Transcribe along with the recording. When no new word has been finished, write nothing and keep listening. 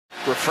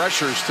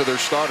refreshers to their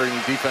starting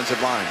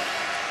defensive line.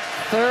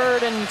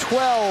 3rd and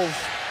 12.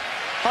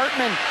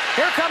 Hartman,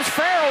 here comes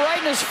Farrell right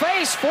in his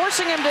face,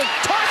 forcing him to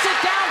toss it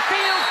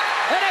downfield,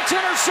 and it's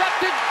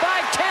intercepted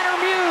by Tanner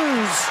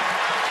Muse.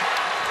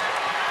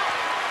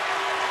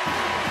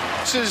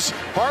 This is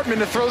Hartman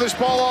to throw this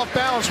ball off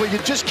balance where you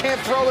just can't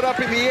throw it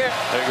up in the air.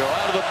 They go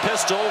out of the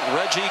pistol.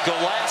 Reggie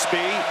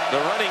Gillespie, the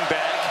running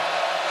back.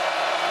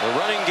 The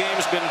running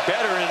game's been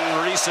better in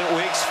recent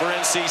weeks for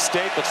NC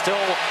State, but still,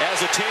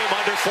 as a team,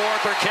 under 4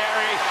 per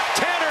carry.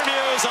 Tanner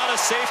Muse on a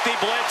safety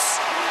blitz.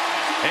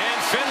 And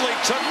Finley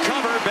took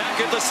cover back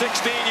at the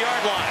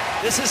 16-yard line.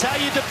 This is how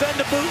you defend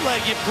a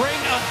bootleg. You bring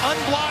an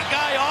unblocked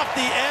guy off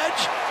the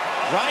edge.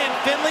 Ryan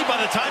Finley,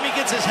 by the time he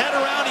gets his head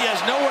around, he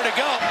has nowhere to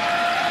go.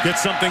 Get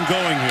something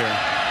going here.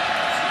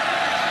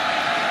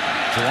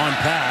 Juwan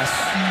pass.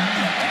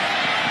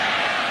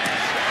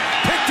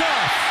 Picked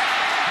off.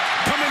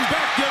 Coming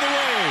back the other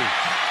way.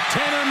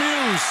 Tanner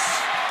Muse.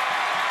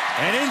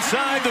 And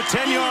inside the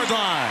 10-yard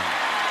line.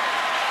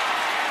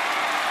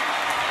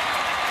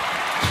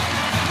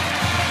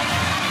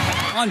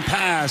 On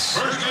pass.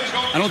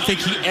 I don't think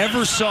he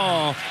ever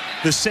saw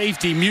the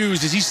safety,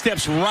 Muse, as he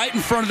steps right in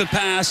front of the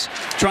pass,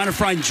 trying to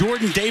find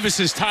Jordan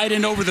Davis's tight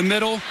end over the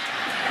middle.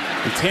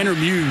 And Tanner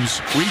Muse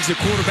reads the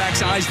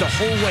quarterback's eyes the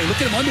whole way.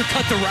 Look at him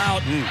undercut the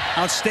route.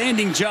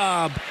 Outstanding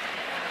job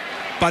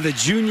by the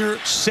junior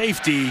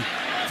safety.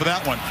 For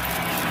that one.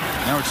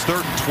 Now it's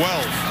 3rd and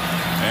 12.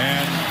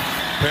 And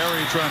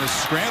Perry trying to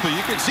scramble.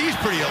 You can see he's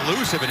pretty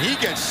elusive, and he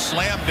gets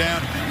slammed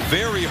down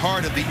very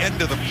hard at the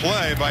end of the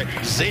play by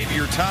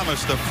Xavier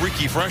Thomas, the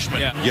freaky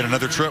freshman. Yeah. Yet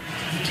another trip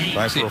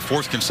by for a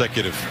 4th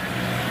consecutive.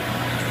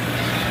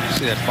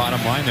 See that bottom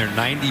line there,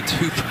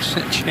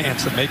 92%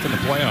 chance of making the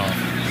playoff.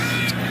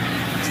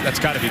 That's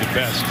got to be the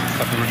best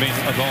of the remaining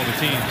of all the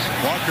teams.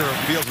 Walker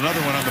fields another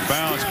one on the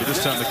bounce, but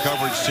this time the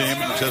coverage team,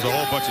 which has a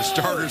whole bunch of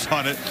starters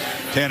on it.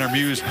 Tanner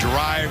Muse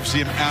drives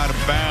him out of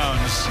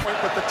bounds.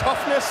 But the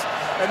toughness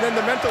and then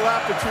the mental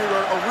aptitude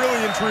are really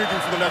intriguing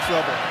for the next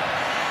level.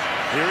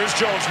 Here is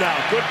Jones now.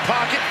 Good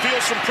pocket,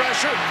 feels some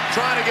pressure,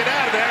 trying to get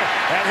out of there,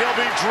 and he'll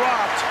be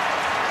dropped.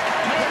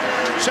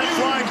 Sent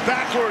flying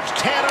backwards,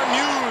 Tanner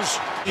Muse.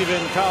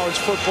 Even college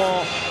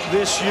football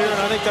this year, and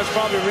I think that's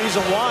probably the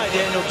reason why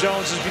Daniel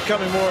Jones is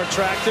becoming more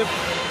attractive,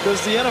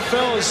 because the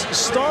NFL is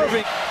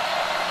starving.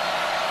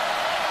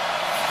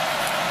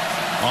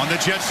 On the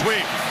jet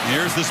sweep,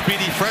 here's the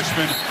speedy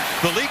freshman.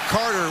 Malik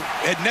Carter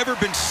had never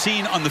been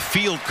seen on the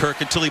field,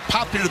 Kirk, until he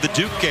popped into the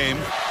Duke game.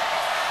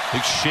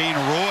 Big Shane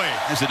Roy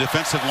is a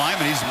defensive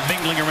lineman. He's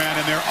mingling around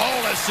in there.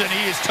 Oh, listen,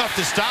 he is tough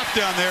to stop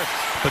down there.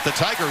 But the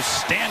Tigers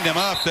stand him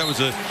up. That was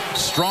a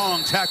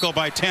strong tackle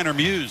by Tanner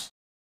Muse.